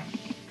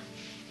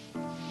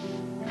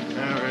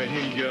 All right,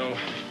 here you go.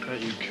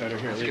 That you Cutter.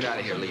 Here, Let's get out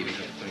of here, Levy.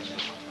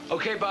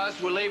 Okay, Buzz,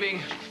 we're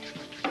leaving.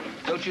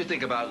 Don't you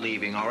think about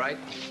leaving, all right?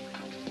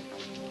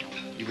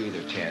 You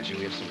either, Tangy.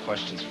 We have some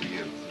questions for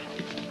you.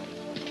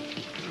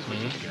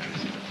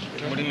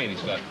 What do you mean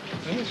he's got?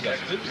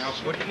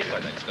 What do you mean by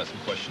that? He's got some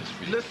questions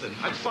for you. Listen,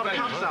 I just saw the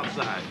cops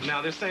outside.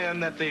 Now, they're saying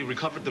that they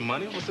recovered the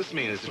money. What's this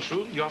mean? Is it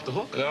true? You off the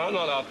hook? No, I'm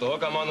not off the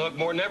hook. I'm on the hook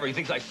more than ever. He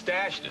thinks I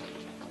stashed it.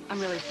 I'm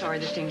really sorry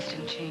that things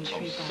didn't change for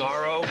you both.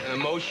 Sorrow and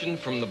emotion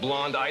from the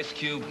blonde ice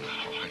cube.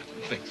 Oh, I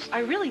don't think so. I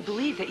really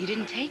believe that you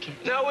didn't take it.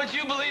 Now, what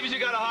you believe is you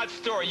got a hot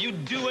story.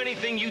 You'd do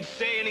anything, you'd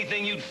say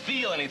anything, you'd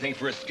feel anything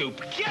for a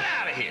scoop. Get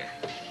out of here!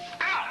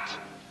 Out!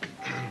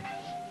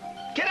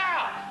 Get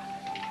out!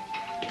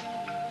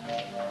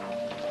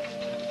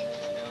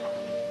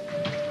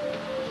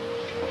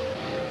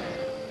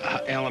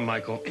 Alan,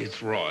 Michael,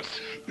 it's Ross.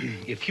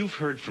 If you've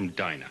heard from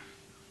Dinah,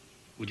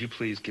 would you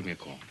please give me a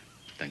call?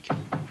 Thank you.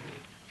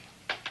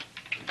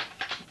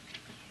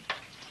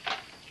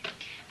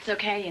 It's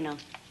okay, you know,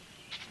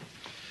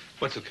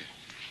 What's okay?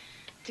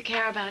 to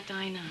care about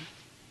Dinah.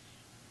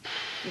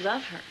 You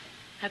love her.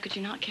 How could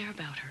you not care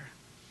about her?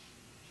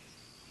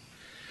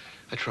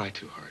 I try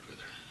too hard with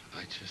her.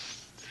 I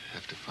just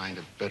have to find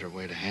a better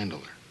way to handle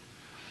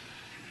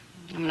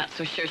her. I'm not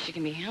so sure she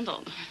can be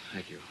handled.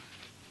 Thank you.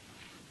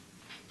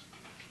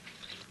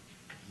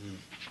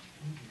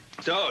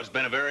 So, it's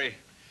been a very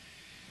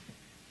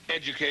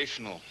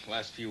educational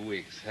last few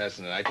weeks,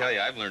 hasn't it? I tell you,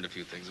 I've learned a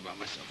few things about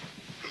myself.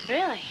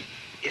 Really?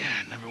 Yeah,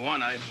 number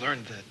one, I've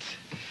learned that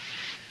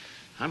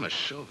I'm a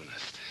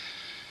chauvinist.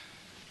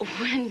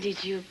 When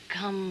did you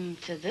come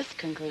to this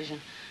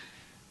conclusion?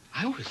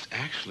 I was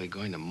actually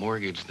going to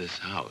mortgage this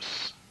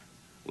house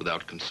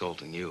without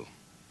consulting you.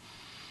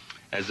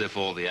 As if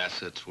all the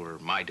assets were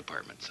my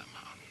department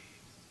somehow.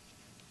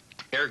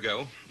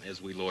 Ergo,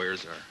 as we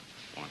lawyers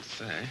are wont to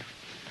say,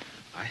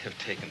 I have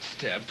taken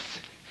steps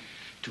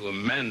to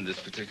amend this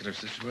particular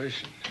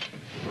situation.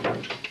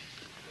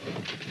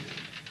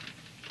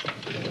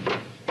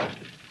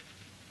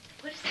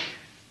 What is this?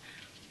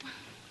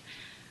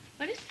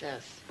 What is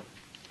this?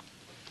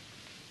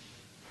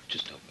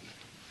 Just open it.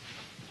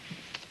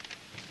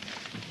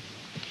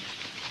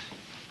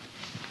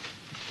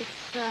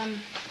 It's,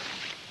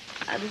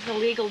 this is a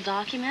legal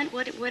document?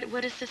 What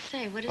does this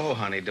say? What is Oh,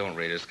 honey, don't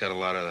read it. It's got a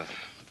lot of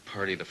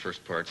party, the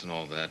first parts and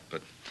all that.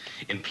 But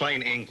in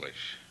plain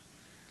English,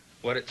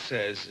 what it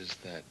says is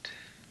that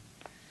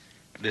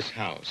this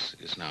house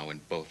is now in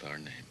both our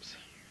names.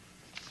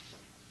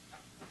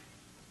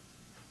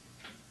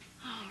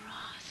 Oh,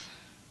 Ross.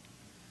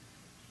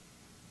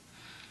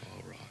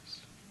 Oh,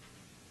 Ross.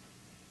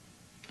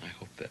 I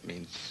hope that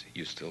means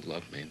you still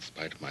love me in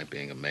spite of my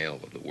being a male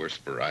of the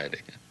worst variety.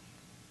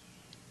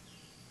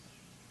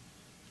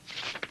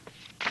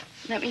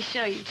 Let me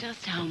show you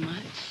just how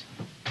much.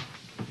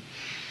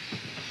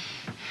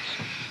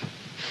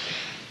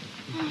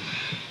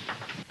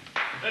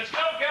 Let's go,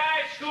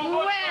 guys. School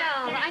bus.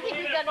 Well, I think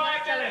we've done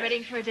enough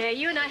celebrating for a day.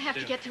 You and I have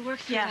to get to work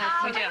soon. Yeah,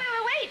 we do.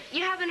 Wait.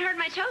 You haven't heard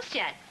my toast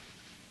yet.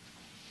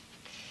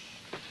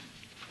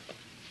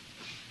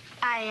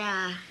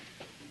 I,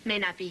 may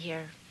not be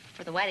here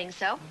for the wedding,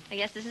 so I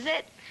guess this is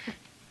it.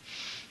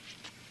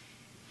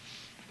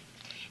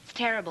 It's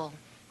terrible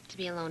to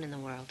be alone in the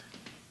world.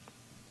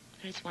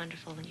 But it's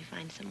wonderful when you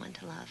find someone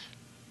to love.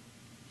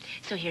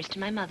 So here's to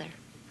my mother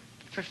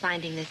for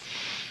finding this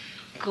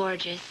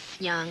gorgeous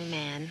young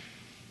man.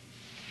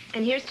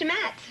 And here's to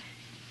Matt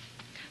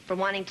for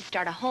wanting to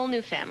start a whole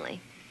new family.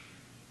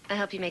 I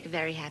hope you make a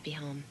very happy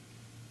home.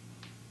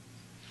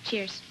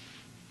 Cheers.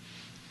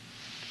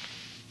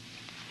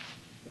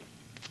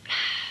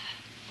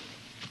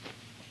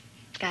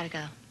 Gotta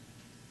go.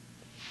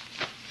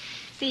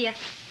 See ya.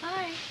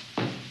 Bye.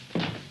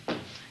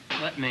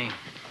 Let me.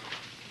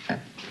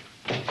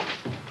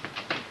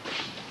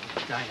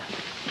 Dinah,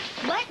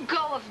 Let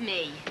go of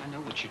me. I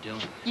know what you're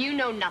doing. You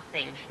know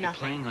nothing. You're Nothing.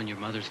 playing on your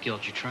mother's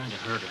guilt. You're trying to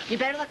hurt her. You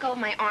better let go of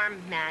my arm,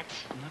 Matt.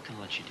 I'm not going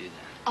to let you do that.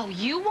 Oh,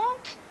 you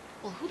won't?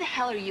 Well, who the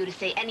hell are you to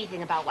say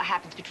anything about what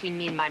happens between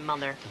me and my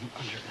mother? Don't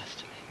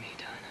underestimate me,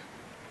 Dinah.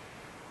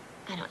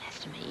 I don't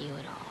estimate you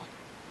at all.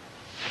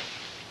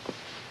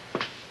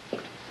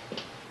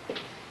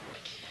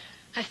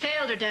 I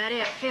failed her, Daddy.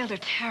 I failed her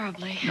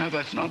terribly. No,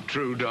 that's not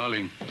true,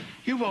 darling.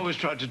 You've always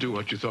tried to do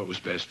what you thought was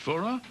best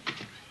for her.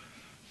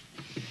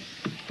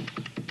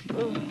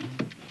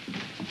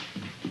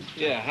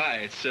 Yeah, hi,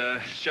 it's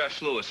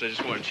Josh Lewis. I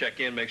just want to check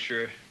in, make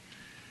sure.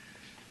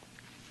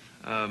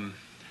 Let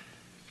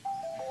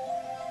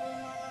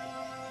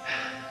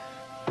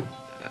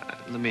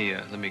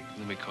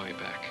me call you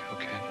back,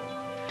 okay?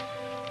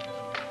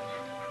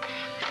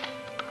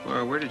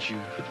 Laura, where did you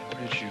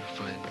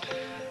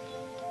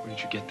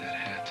get that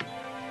hat?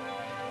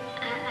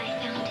 I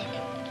found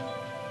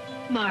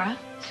it. Mara,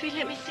 sweetie,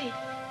 let me see.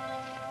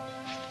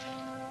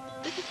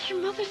 This is your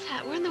mother's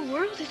hat. Where in the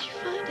world did you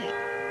find it?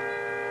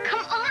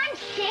 Come on,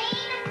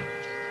 Shane!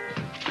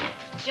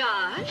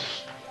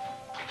 Josh?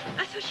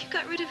 I thought you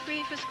got rid of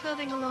Reeva's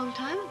clothing a long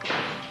time ago.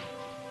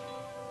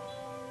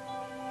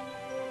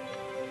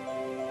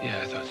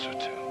 Yeah, I thought so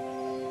too.